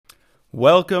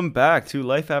Welcome back to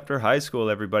Life After High School,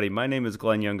 everybody. My name is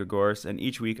Glenn Younger-Goris, and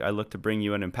each week I look to bring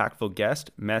you an impactful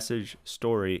guest, message,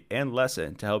 story, and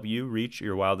lesson to help you reach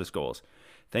your wildest goals.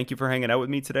 Thank you for hanging out with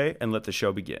me today, and let the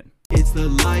show begin. It's the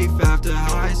Life After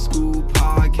High School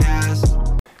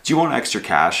podcast. Do you want extra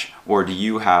cash, or do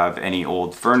you have any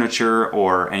old furniture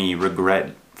or any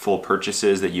regretful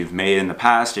purchases that you've made in the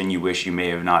past and you wish you may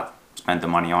have not spent the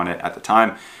money on it at the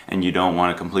time and you don't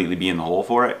want to completely be in the hole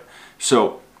for it?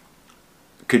 So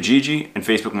Kijiji and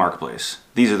Facebook Marketplace,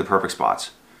 these are the perfect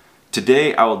spots.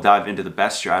 Today I will dive into the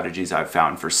best strategies I've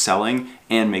found for selling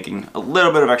and making a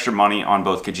little bit of extra money on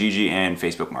both Kijiji and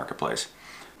Facebook Marketplace.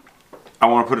 I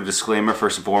want to put a disclaimer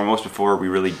first and foremost before we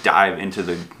really dive into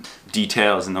the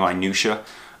details and the minutia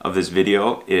of this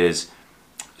video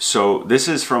so this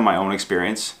is from my own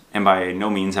experience, and by no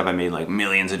means have I made like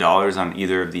millions of dollars on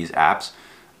either of these apps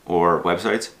or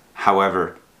websites.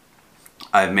 However,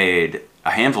 I've made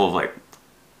a handful of like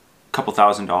couple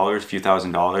 $1,000s, a few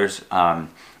 $1,000s on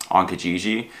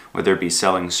Kijiji, whether it be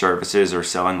selling services or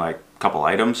selling like a couple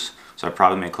items. So I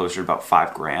probably made closer to about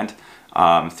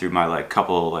 $5,000 through my like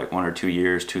couple, like 1 or 2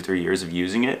 years, 2-3 years of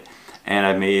using it. And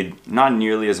I made not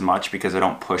nearly as much because I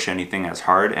don't push anything as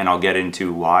hard, and I'll get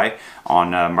into why on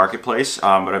Marketplace.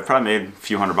 But I've probably made a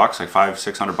few $100, like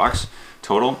 $500-600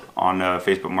 total on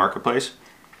Facebook Marketplace.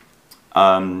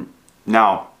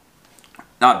 Now,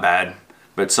 not bad,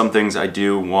 but some things I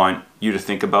do want you to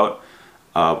think about,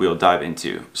 we'll dive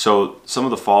into. So some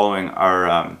of the following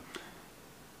are,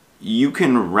 you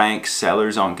can rank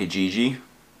sellers on Kijiji,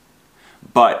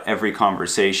 but every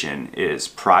conversation is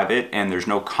private and there's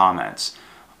no comments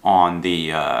on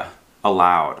the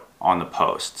allowed on the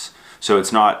posts. So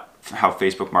it's not how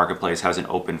Facebook Marketplace has an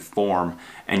open form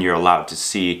and you're allowed to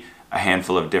see a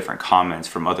handful of different comments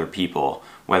from other people,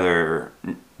 whether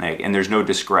like, and there's no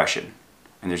discretion.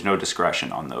 And there's no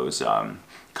discretion on those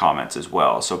comments as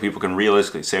well. So people can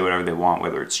realistically say whatever they want,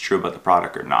 whether it's true about the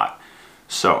product or not.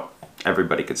 So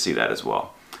everybody could see that as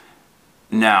well.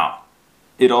 Now,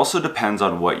 it also depends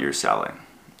on what you're selling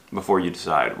before you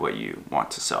decide what you want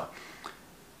to sell.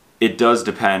 It does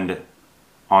depend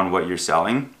on what you're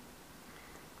selling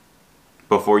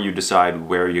before you decide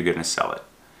where you're going to sell it.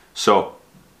 So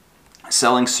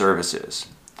selling services.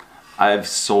 I've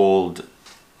sold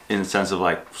in the sense of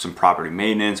like some property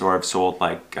maintenance, or I've sold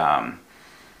like a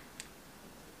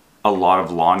lot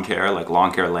of lawn care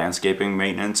landscaping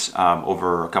maintenance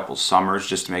over a couple summers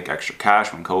just to make extra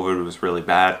cash when COVID was really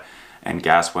bad and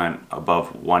gas went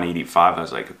above 185. I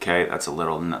was like, okay, that's a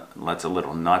little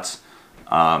nuts.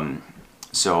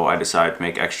 So I decided to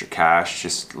make extra cash,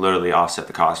 just literally offset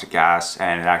the cost of gas,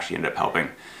 and it actually ended up helping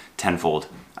tenfold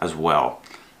as well.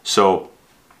 So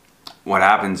what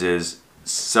happens is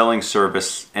selling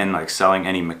service and like selling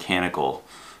any mechanical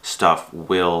stuff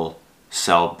will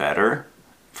sell better,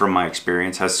 from my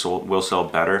experience, will sell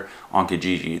better on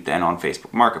Kijiji than on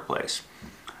Facebook Marketplace.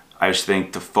 I just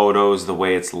think the photos, the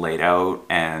way it's laid out,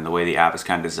 and the way the app is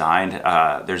kind of designed,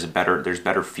 there's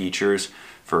better features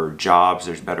for jobs,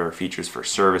 there's better features for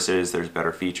services, there's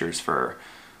better features for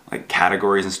like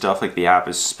categories and stuff. Like the app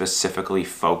is specifically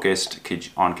focused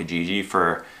on Kijiji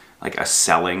for like a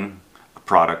selling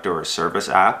product or a service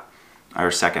app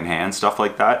or secondhand stuff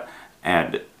like that,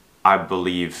 and I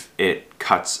believe it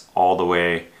cuts all the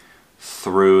way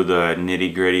through the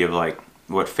nitty-gritty of like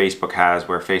what Facebook has,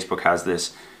 where Facebook has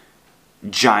this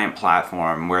giant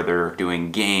platform where they're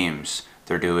doing games,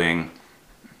 they're doing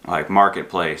like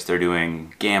marketplace, they're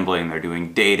doing gambling, they're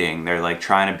doing dating, they're like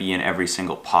trying to be in every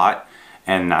single pot,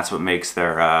 and that's what makes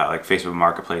their like Facebook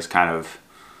Marketplace kind of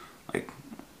like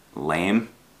lame.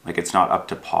 Like it's not up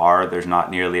to par, there's not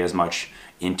nearly as much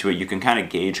into it. You can kind of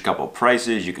gauge a couple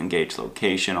prices, you can gauge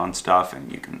location on stuff,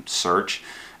 and you can search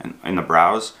in the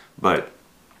browse, but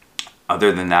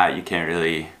other than that you can't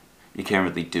really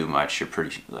do much. You're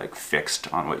pretty like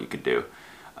fixed on what you could do.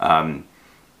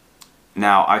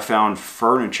 Now I found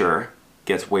furniture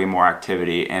gets way more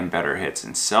activity and better hits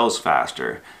and sells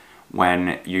faster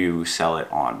when you sell it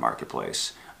on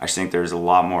Marketplace. I just think there's a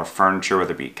lot more furniture,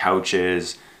 whether it be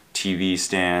couches, TV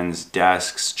stands,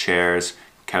 desks, chairs,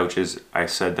 couches, I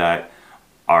said that,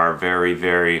 are very,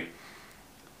 very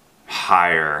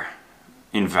higher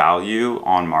in value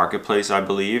on Marketplace, I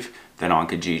believe, than on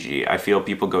Kijiji. I feel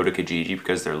people go to Kijiji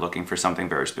because they're looking for something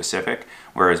very specific,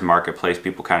 whereas Marketplace,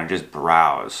 people kind of just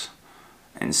browse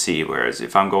and see. Whereas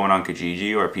if I'm going on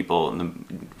Kijiji, or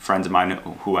friends of mine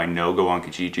who I know go on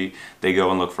Kijiji, they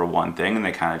go and look for one thing and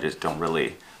they kind of just don't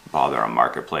really bother on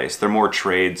Marketplace. They're more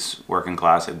trades, working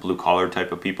class, like blue collar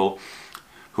type of people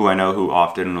who I know who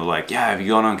often are like, yeah, if you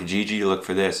go on Kijiji, you look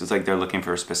for this. It's like they're looking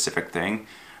for a specific thing.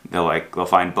 They'll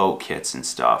find boat kits and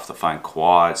stuff. They'll find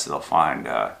quads. They'll find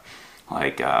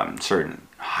certain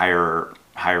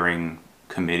hiring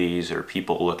committees or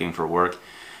people looking for work,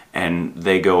 and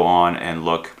they go on and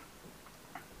look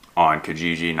on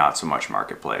Kijiji, not so much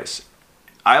Marketplace.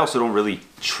 I also don't really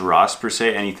trust per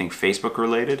se anything Facebook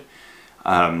related.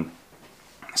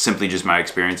 Simply just my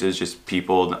experiences, just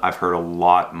people, I've heard a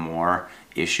lot more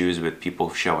issues with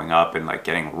people showing up and like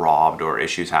getting robbed or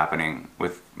issues happening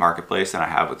with Marketplace than I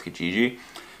have with Kijiji.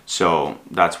 So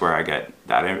that's where I get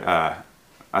that,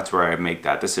 that's where I make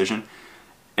that decision.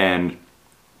 And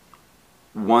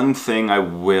one thing I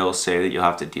will say that you'll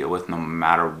have to deal with no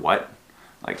matter what,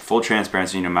 like full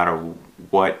transparency, no matter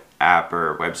what app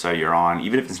or website you're on,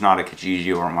 even if it's not a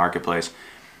Kijiji or a Marketplace,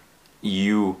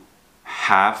 you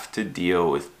have to deal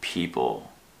with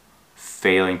people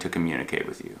failing to communicate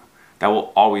with you. That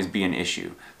will always be an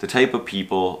issue. The type of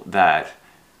people that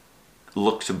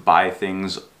look to buy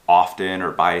things often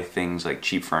or buy things like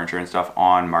cheap furniture and stuff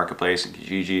on Marketplace and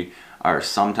Kijiji are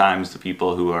sometimes the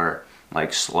people who are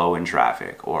like slow in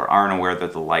traffic or aren't aware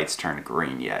that the lights turned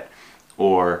green yet,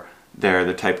 or they're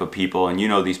the type of people, and you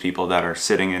know these people that are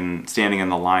standing in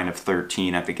the line of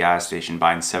 13 at the gas station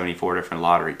buying 74 different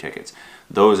lottery tickets.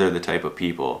 Those are the type of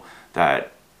people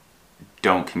that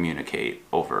don't communicate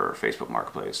over Facebook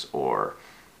Marketplace or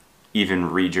even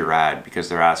read your ad because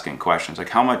they're asking questions like,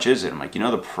 how much is it? I'm like,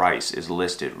 the price is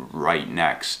listed right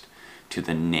next to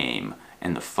the name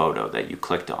and the photo that you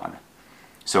clicked on.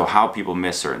 So how people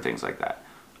miss certain things like that,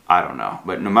 I don't know.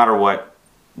 But no matter what,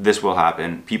 this will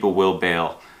happen. People will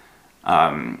bail,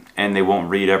 and they won't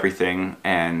read everything,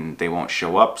 and they won't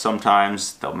show up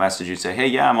sometimes. They'll message you, say, hey,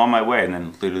 yeah, I'm on my way, and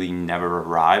then literally never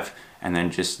arrive, and then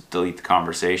just delete the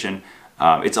conversation.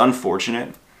 It's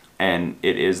unfortunate, and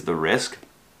it is the risk.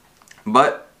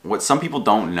 But what some people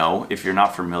don't know, if you're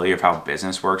not familiar with how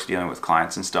business works, dealing with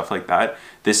clients and stuff like that,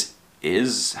 this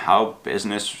is how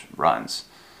business runs.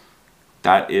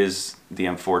 That is the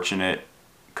unfortunate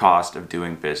cost of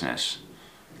doing business.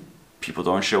 People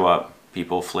don't show up,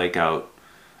 people flake out,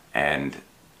 and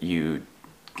you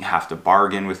have to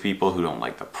bargain with people who don't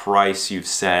like the price you've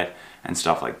set and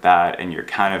stuff like that, and you're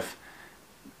kind of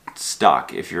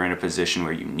stuck if you're in a position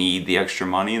where you need the extra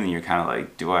money, and then you're kind of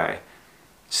like, do I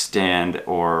stand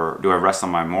or do I rest on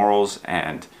my morals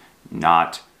and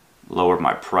not lower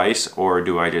my price, or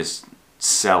do I just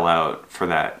sell out for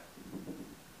that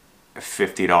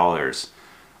 $50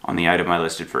 on the item I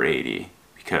listed for $80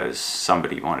 because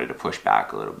somebody wanted to push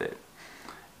back a little bit?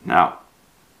 Now,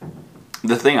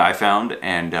 the thing I found,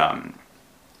 and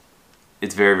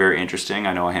it's very, very interesting.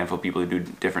 I know a handful of people who do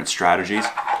different strategies.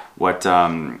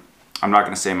 I'm not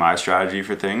going to say my strategy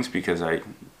for things because I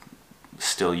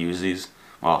still use these.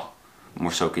 Well,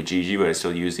 more so Kijiji, but I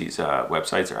still use these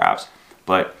websites or apps.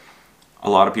 But a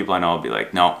lot of people I know will be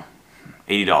like, no,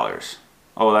 $80.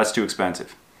 Oh, that's too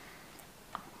expensive.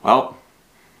 Well,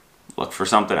 look for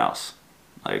something else.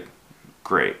 Like,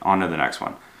 great, on to the next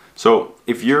one. So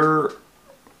if you're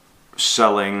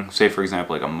selling, say for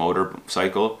example, like a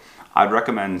motorcycle, I'd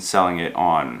recommend selling it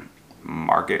on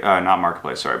not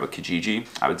Marketplace, sorry, but Kijiji.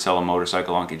 I would sell a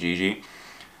motorcycle on Kijiji.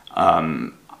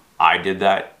 I did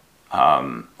that.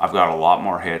 I've got a lot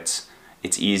more hits.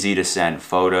 It's easy to send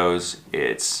photos.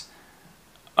 It's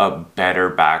a better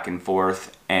back and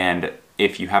forth. And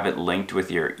if you have it linked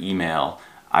with your email,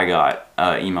 I got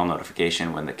an email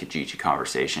notification when the Kijiji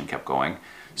conversation kept going.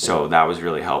 So that was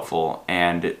really helpful.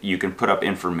 And you can put up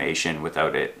information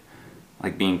without it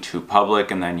like being too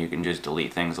public, and then you can just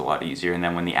delete things a lot easier. And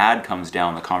then when the ad comes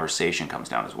down, the conversation comes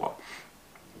down as well.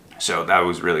 So that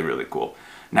was really, really cool.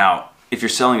 Now, if you're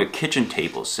selling a kitchen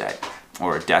table set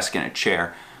or a desk and a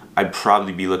chair, I'd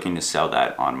probably be looking to sell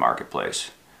that on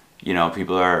Marketplace.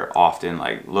 People are often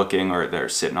like looking, or they're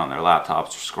sitting on their laptops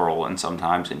scrolling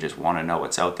sometimes and just want to know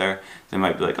what's out there. They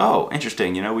might be like, oh,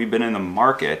 interesting, we've been in the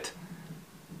market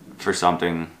for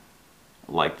something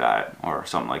like that or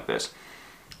something like this.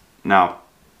 Now,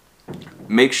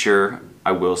 make sure,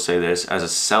 I will say this, as a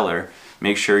seller,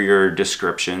 make sure your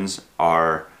descriptions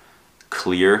are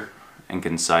clear and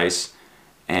concise.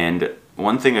 And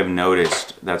one thing I've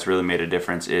noticed that's really made a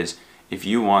difference is if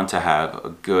you want to have a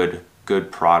good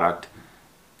product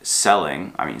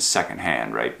selling, I mean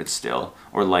secondhand, right, but still,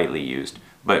 or lightly used,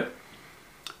 but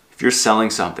if you're selling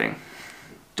something,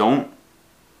 don't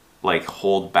like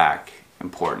hold back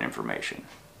important information.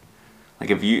 Like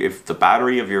if the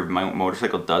battery of your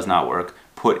motorcycle does not work,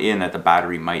 put in that the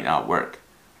battery might not work.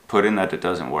 Put in that it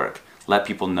doesn't work. Let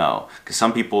people know, because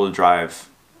some people will drive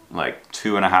like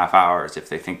 2.5 hours if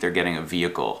they think they're getting a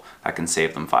vehicle that can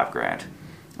save them $5,000,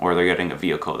 or they're getting a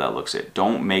vehicle that looks it.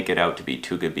 Don't make it out to be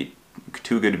too good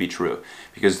too good to be true,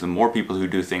 because the more people who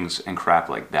do things and crap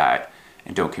like that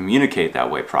and don't communicate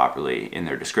that way properly in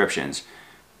their descriptions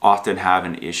often have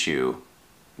an issue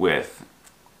with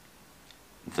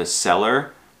the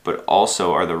seller, but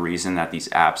also are the reason that these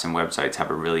apps and websites have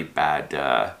a really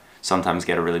bad, sometimes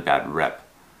get a really bad rep.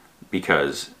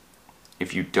 Because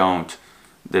if you don't,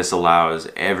 this allows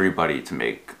everybody to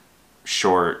make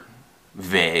short,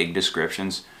 vague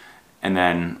descriptions, and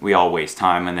then we all waste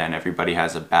time, and then everybody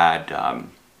has a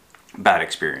bad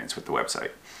experience with the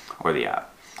website or the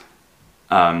app.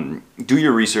 Do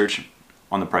your research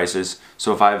on the prices.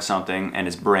 So if I have something and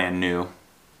it's brand new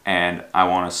and I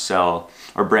want to sell,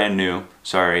 or brand new,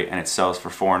 sorry, and it sells for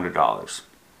 $400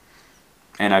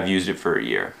 and I've used it for a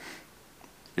year,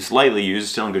 it's lightly used,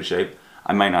 still in good shape,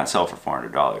 I might not sell for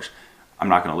 $400. I'm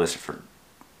not going to list it for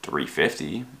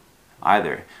 $350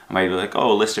 either. I might be like,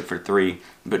 oh, list it for $300,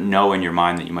 but know in your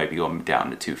mind that you might be going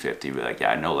down to $250. Be like,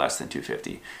 yeah, no less than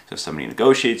 $250. So if somebody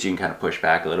negotiates, you can kind of push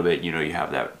back a little bit. You know, you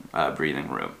have that breathing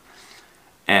room.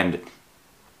 And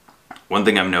one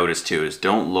thing I've noticed too is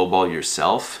don't lowball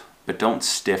yourself, but don't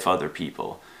stiff other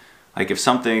people. Like if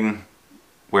something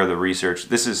where the research,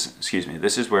 this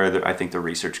is where I think the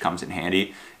research comes in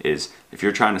handy, is if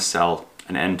you're trying to sell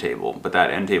an end table, but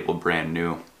that end table brand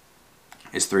new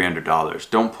is $300,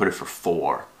 don't put it for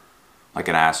 $400 like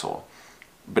an asshole.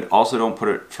 But also don't put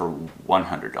it for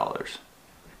 $100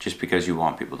 just because you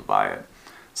want people to buy it.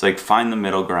 It's like find the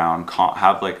middle ground,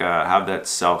 have that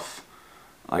self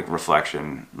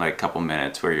reflection, like a couple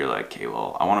minutes where you're like, okay,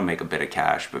 well, I want to make a bit of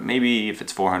cash, but maybe if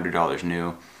it's $400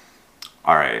 new,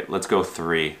 all right, let's go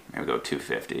 $300, maybe go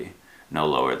 $250, no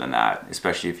lower than that.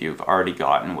 Especially if you've already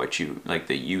gotten what you like,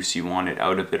 the use you wanted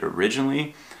out of it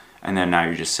originally, and then now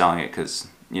you're just selling it because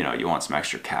you want some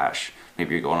extra cash.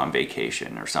 Maybe you're going on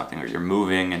vacation or something, or you're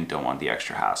moving and don't want the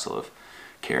extra hassle of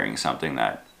carrying something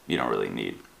that you don't really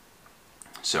need.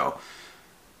 So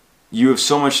you have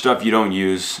so much stuff you don't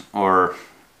use or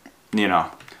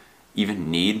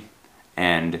even need,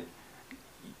 and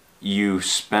you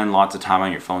spend lots of time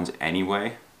on your phones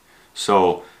anyway.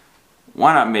 So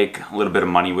why not make a little bit of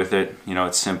money with it?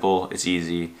 It's simple, it's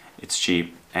easy, it's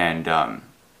cheap, and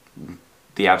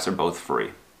the apps are both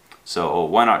free. So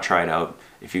why not try it out?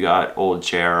 If you got old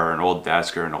chair or an old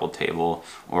desk or an old table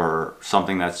or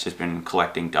something that's just been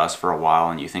collecting dust for a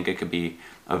while and you think it could be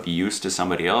of use to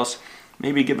somebody else,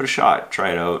 maybe give it a shot.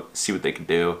 Try it out, see what they can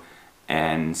do,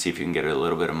 and see if you can get a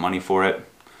little bit of money for it.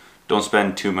 Don't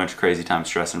spend too much crazy time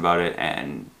stressing about it,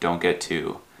 and don't get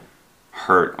too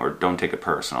hurt or don't take it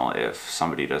personal if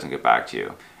somebody doesn't get back to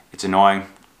you. It's annoying,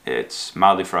 it's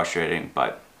mildly frustrating,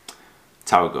 but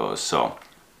it's how it goes. So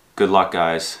good luck,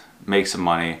 guys. Make some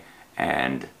money,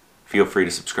 and feel free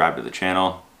to subscribe to the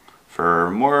channel for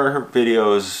more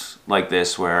videos like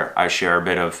this where I share a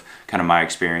bit of kind of my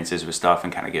experiences with stuff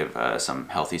and kind of give some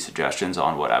healthy suggestions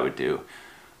on what I would do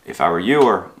if I were you,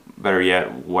 or better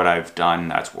yet, what I've done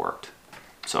that's worked.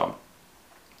 So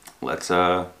let's see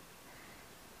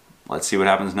what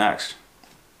happens next.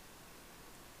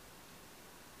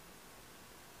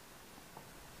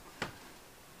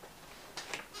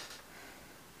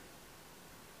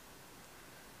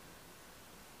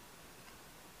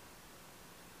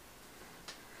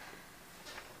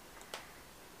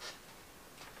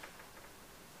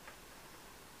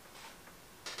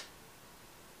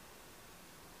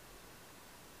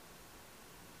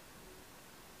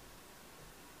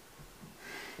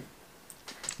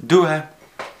 Do it.